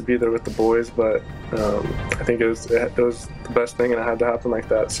difficult not to be there with the boys, but I think it was the best thing, and it had to happen like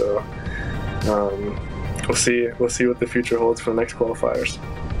that. So we'll see what the future holds for the next qualifiers.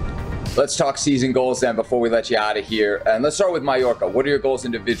 Let's talk season goals then before we let you out of here. And let's start with Mallorca. What are your goals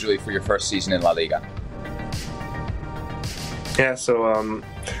individually for your first season in La Liga? Yeah, so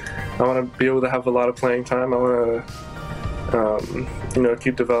I want to be able to have a lot of playing time. I want to,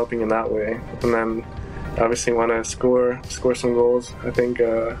 keep developing in that way. And then obviously want to score some goals. I think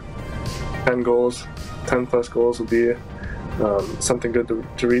 10 plus goals would be something good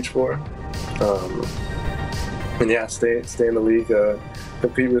to reach for. Stay in the league,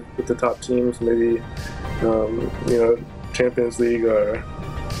 compete with the top teams, maybe, Champions League or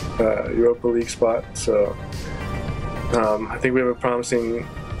Europa League spot. So I think we have a promising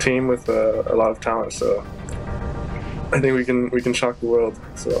team with a lot of talent. So I think we can shock the world.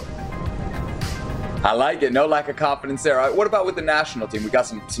 So I like it. No lack of confidence there. All right, what about with the national team? We got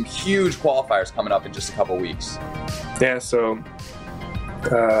some huge qualifiers coming up in just a couple weeks. Yeah. So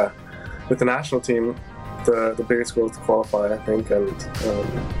with the national team, the biggest goal is to qualify, I think, and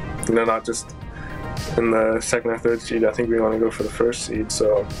not just in the second or third seed. I think we want to go for the first seed.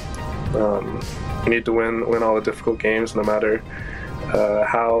 So we need to win all the difficult games, no matter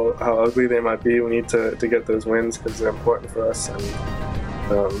how ugly they might be. We need to get those wins because they're important for us, and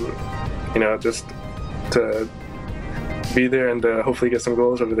just to be there and hopefully get some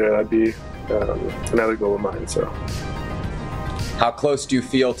goals over there. That'd be another goal of mine. So. How close do you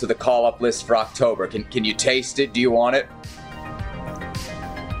feel to the call-up list for October? Can you taste it? Do you want it?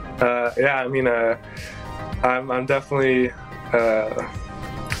 I'm definitely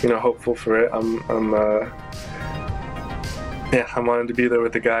hopeful for it. I'm wanting to be there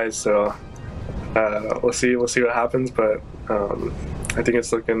with the guys. So we'll see what happens, but I think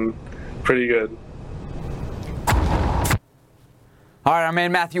it's looking pretty good. All right, our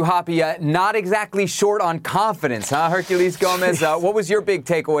man Matthew Hoppe, not exactly short on confidence, huh, Herculez Gomez? What was your big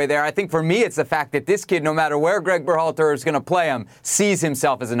takeaway there? I think for me it's the fact that this kid, no matter where Greg Berhalter is going to play him, sees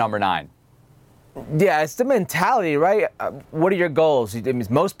himself as a number 9. Yeah, it's the mentality, right? What are your goals?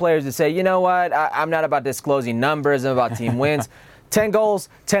 Most players would say, you know what, I'm not about disclosing numbers, I'm about team wins. 10 goals,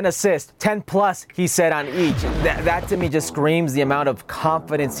 10 assists, 10 plus, he said, on each. That to me just screams the amount of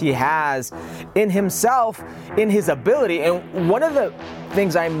confidence he has in himself, in his ability. And one of the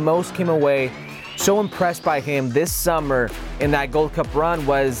things I most came away so impressed by him this summer in that Gold Cup run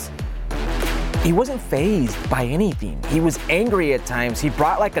was he wasn't fazed by anything. He was angry at times. He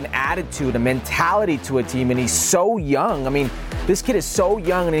brought like an attitude, a mentality to a team, and he's so young. I mean, this kid is so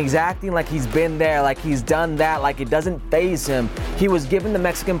young and he's acting like he's been there, like he's done that, like it doesn't faze him. He was giving the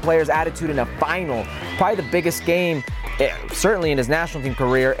Mexican players attitude in a final, probably the biggest game, certainly in his national team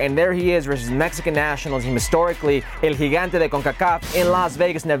career, and there he is versus Mexican national team, historically, El Gigante de CONCACAF in Las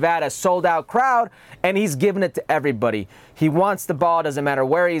Vegas, Nevada, sold-out crowd, and he's giving it to everybody. He wants the ball, doesn't matter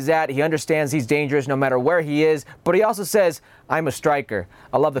where he's at. He understands he's dangerous no matter where he is, but he also says, I'm a striker.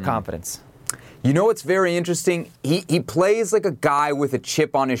 I love the confidence. You know what's very interesting? He plays like a guy with a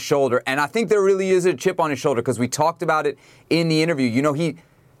chip on his shoulder, and I think there really is a chip on his shoulder because we talked about it in the interview. You know,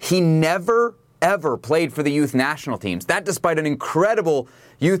 he never, ever played for the youth national teams. That despite an incredible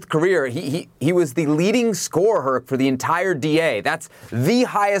youth career. He was the leading scorer for the entire DA. That's the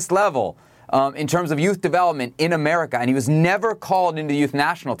highest level in terms of youth development in America, and he was never called into the youth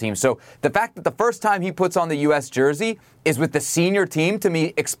national team. So the fact that the first time he puts on the U.S. jersey is with the senior team, to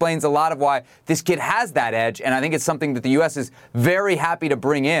me, explains a lot of why this kid has that edge, and I think it's something that the U.S. is very happy to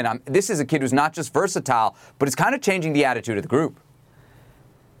bring in. This is a kid who's not just versatile, but it's kind of changing the attitude of the group.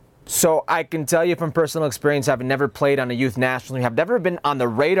 So I can tell you from personal experience, having never played on a youth national team, have never been on the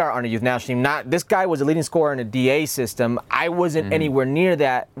radar on a youth national team. This guy was a leading scorer in a DA system. I wasn't anywhere near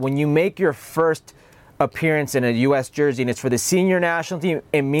that. When you make your first appearance in a U.S. jersey and it's for the senior national team,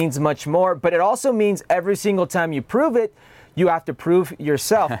 it means much more. But it also means every single time you prove it, you have to prove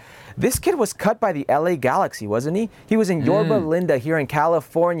yourself. This kid was cut by the LA Galaxy, wasn't he? He was in Yorba Linda here in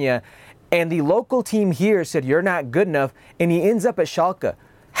California, and the local team here said, you're not good enough, and he ends up at Schalke.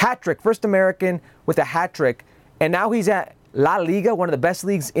 Hat-trick, first American with a hat-trick, and now he's at La Liga, one of the best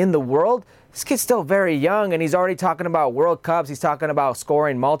leagues in the world. This kid's still very young, and he's already talking about World Cups. He's talking about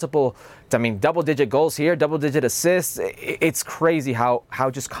scoring double-digit goals here, double-digit assists. It's crazy how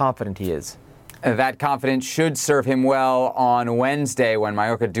just confident he is. That confidence should serve him well on Wednesday when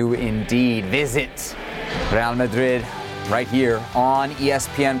Mallorca do indeed visit Real Madrid right here on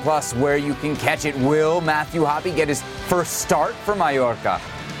ESPN Plus, where you can catch it. Will Matthew Hoppe get his first start for Mallorca?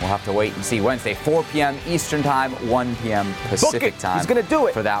 We'll have to wait and see. Wednesday, 4 p.m. Eastern Time, 1 p.m. Pacific Time. He's going to do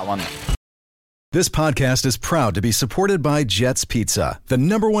it for that one. This podcast is proud to be supported by Jets Pizza, the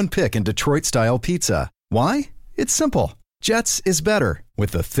 #1 pick in Detroit-style pizza. Why? It's simple. Jets is better.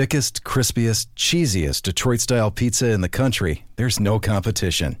 With the thickest, crispiest, cheesiest Detroit-style pizza in the country, there's no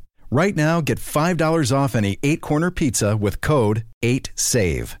competition. Right now, get $5 off any 8-corner pizza with code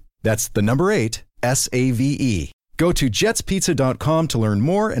 8SAVE. That's the number 8, S-A-V-E. Go to jetspizza.com to learn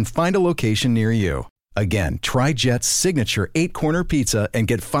more and find a location near you. Again, try Jet's signature 8-corner pizza and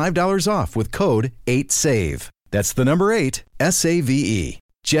get $5 off with code 8SAVE. That's the number 8, S-A-V-E.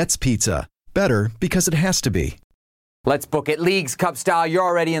 Jet's Pizza. Better because it has to be. Let's book it. Leagues Cup style. You're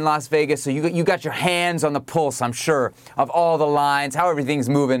already in Las Vegas, so you got your hands on the pulse, I'm sure, of all the lines, how everything's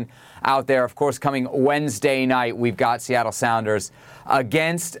moving out there. Of course, coming Wednesday night, we've got Seattle Sounders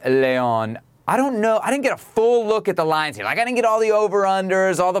against León. I don't know. I didn't get a full look at the lines here. Like, I didn't get all the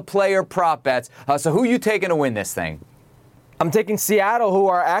over-unders, all the player prop bets. So who are you taking to win this thing? I'm taking Seattle, who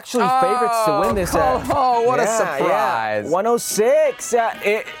are actually favorites to win this. What a surprise. 106.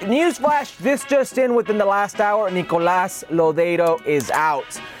 Newsflash, this just in within the last hour, Nicolás Lodeiro is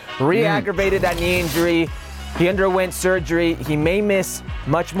out. Re-aggravated that knee injury. He underwent surgery. He may miss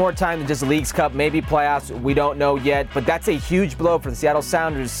much more time than just Leagues Cup, maybe playoffs. We don't know yet, but that's a huge blow for the Seattle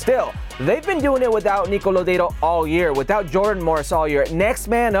Sounders. Still, they've been doing it without Nico Lodeiro all year, without Jordan Morris all year. Next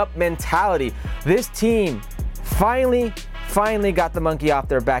man up mentality. This team finally got the monkey off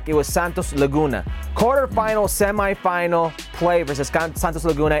their back. It was Santos Laguna. Quarterfinal, semifinal play versus Santos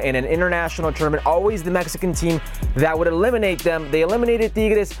Laguna in an international tournament. Always the Mexican team that would eliminate them. They eliminated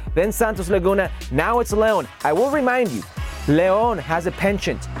Tigres, then Santos Laguna. Now it's León. I will remind you, León has a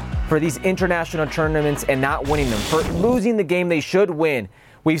penchant for these international tournaments and not winning them, for losing the game they should win.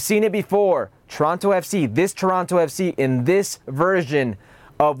 We've seen it before. Toronto FC in this version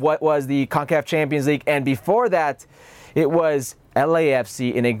of what was the CONCACAF Champions League, and before that, it was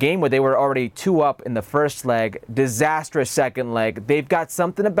LAFC in a game where they were already 2 up in the first leg, disastrous second leg. They've got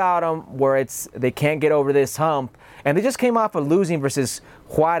something about them where they can't get over this hump. And they just came off of losing versus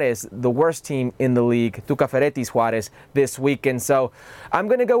Juarez, the worst team in the league, Tuca Ferretti's Juarez, this weekend. So I'm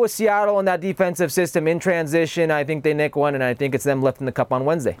going to go with Seattle on that defensive system in transition. I think they nick one, and I think it's them lifting the cup on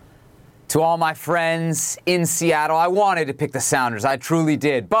Wednesday. To all my friends in Seattle, I wanted to pick the Sounders. I truly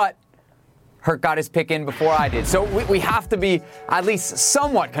did. But Herc got his pick in before I did. So we have to be at least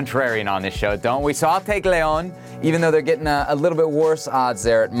somewhat contrarian on this show, don't we? So I'll take Leon, even though they're getting a little bit worse odds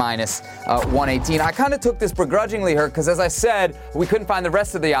there at minus 118. I kind of took this begrudgingly, Herc, because as I said, we couldn't find the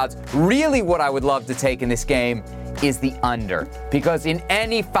rest of the odds. Really what I would love to take in this game is the under. Because in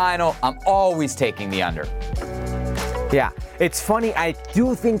any final, I'm always taking the under. Yeah, it's funny. I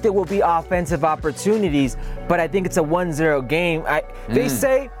do think there will be offensive opportunities, but I think it's a 1-0 game. They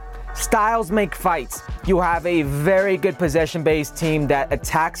say styles make fights. You have a very good possession-based team that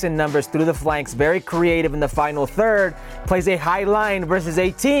attacks in numbers through the flanks, very creative in the final third, plays a high line versus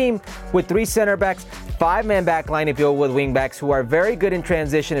a team with 3 center backs, 5-man back line, if you will, with wing backs who are very good in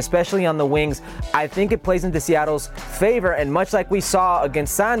transition, especially on the wings. I think it plays into Seattle's favor, and much like we saw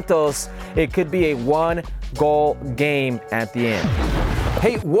against Santos, it could be a 1-goal game at the end.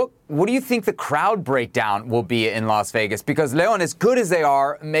 Hey, what do you think the crowd breakdown will be in Las Vegas? Because Leon, as good as they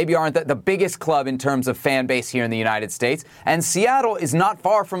are, maybe aren't the biggest club in terms of fan base here in the United States. And Seattle is not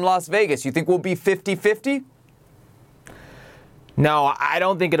far from Las Vegas. You think we'll be 50-50? No, I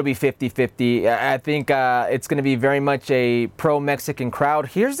don't think it'll be 50-50. I think it's going to be very much a pro-Mexican crowd.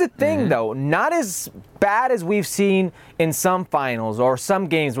 Here's the thing, though. Not as bad as we've seen in some finals or some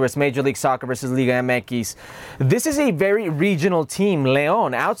games where it's Major League Soccer versus Liga MX. This is a very regional team,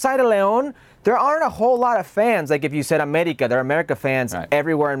 León. Outside of León, there aren't a whole lot of fans. Like if you said America, there are America fans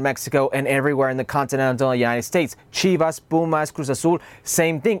everywhere in Mexico and everywhere in the continental United States. Chivas, Pumas, Cruz Azul,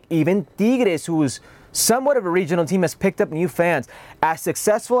 same thing. Even Tigres, who's somewhat of a regional team, has picked up new fans. As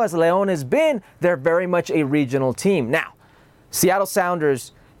successful as León has been, they're very much a regional team. Now, Seattle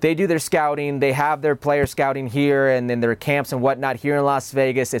Sounders, they do their scouting. They have their player scouting here and then their camps and whatnot here in Las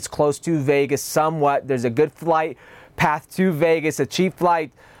Vegas. It's close to Vegas somewhat. There's a good flight path to Vegas, a cheap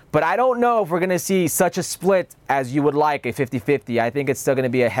flight. But I don't know if we're going to see such a split as you would like, a 50-50. I think it's still going to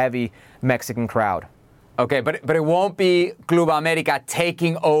be a heavy Mexican crowd. Okay, but it won't be Club America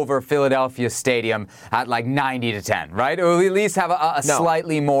taking over Philadelphia Stadium at like 90-10, right? It will at least have a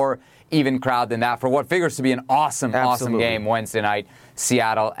slightly more even crowd than that for what figures to be an awesome game Wednesday night,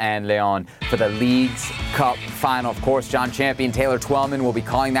 Seattle and León for the Leagues Cup final. Of course, John Champion, Taylor Twellman will be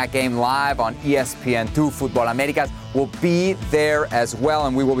calling that game live on ESPN2. Futbol Americas will be there as well,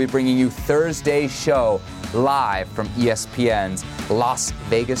 and we will be bringing you Thursday's show live from ESPN's Las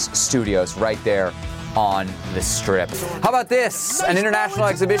Vegas studios right there on the Strip. How about this? An international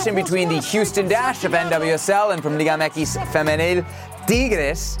exhibition between the Houston Dash of NWSL and from Liga MX Femenil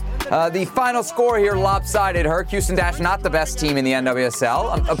Tigres. The final score here lopsided. Houston Dash not the best team in the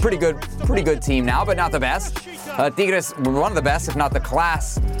NWSL. A pretty good team now, but not the best. Tigres were one of the best, if not the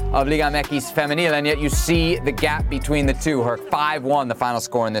class of Liga MX Femenil, and yet you see the gap between the two. 5-1 the final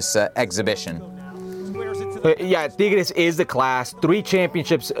score in this exhibition. Yeah, Tigres is the class. 3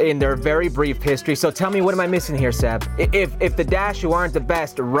 championships in their very brief history. So tell me, what am I missing here, Seb? If the Dash, who aren't the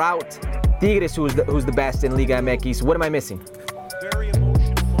best, route Tigres, who's the best in Liga MX, what am I missing?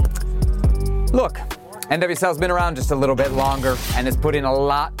 Look, NWSL's been around just a little bit longer and has put in a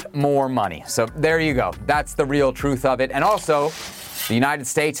lot more money. So there you go. That's the real truth of it. And also, the United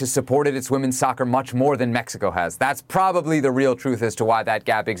States has supported its women's soccer much more than Mexico has. That's probably the real truth as to why that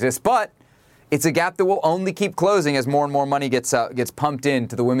gap exists. But it's a gap that will only keep closing as more and more money gets pumped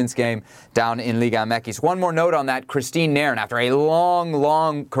into the women's game down in Liga MX. One more note on that, Christine Nairn, after a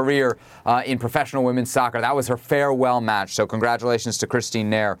long career in professional women's soccer, that was her farewell match. So congratulations to Christine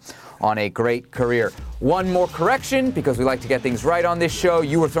Nairn on a great career. One more correction, because we like to get things right on this show.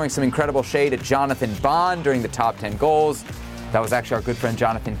 You were throwing some incredible shade at Jonathan Bond during the top 10 goals. That was actually our good friend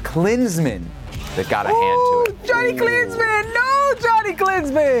Jonathan Klinsmann that got a hand to it. Johnny Klinsmann! No, Johnny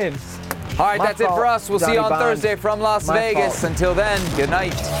Klinsmann! All right, that's it for us. We'll see you on Thursday from Las Vegas. Until then, good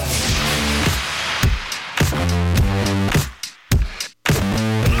night.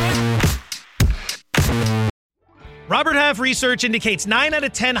 Robert Half research indicates 9 out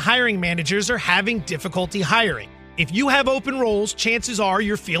of 10 hiring managers are having difficulty hiring. If you have open roles, chances are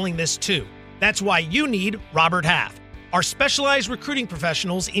you're feeling this too. That's why you need Robert Half. Our specialized recruiting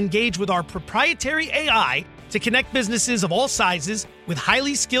professionals engage with our proprietary AI to connect businesses of all sizes with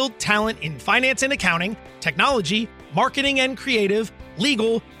highly skilled talent in finance and accounting, technology, marketing and creative,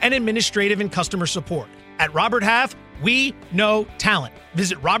 legal, and administrative and customer support. At Robert Half, We know talent.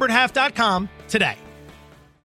 Visit roberthalf.com today.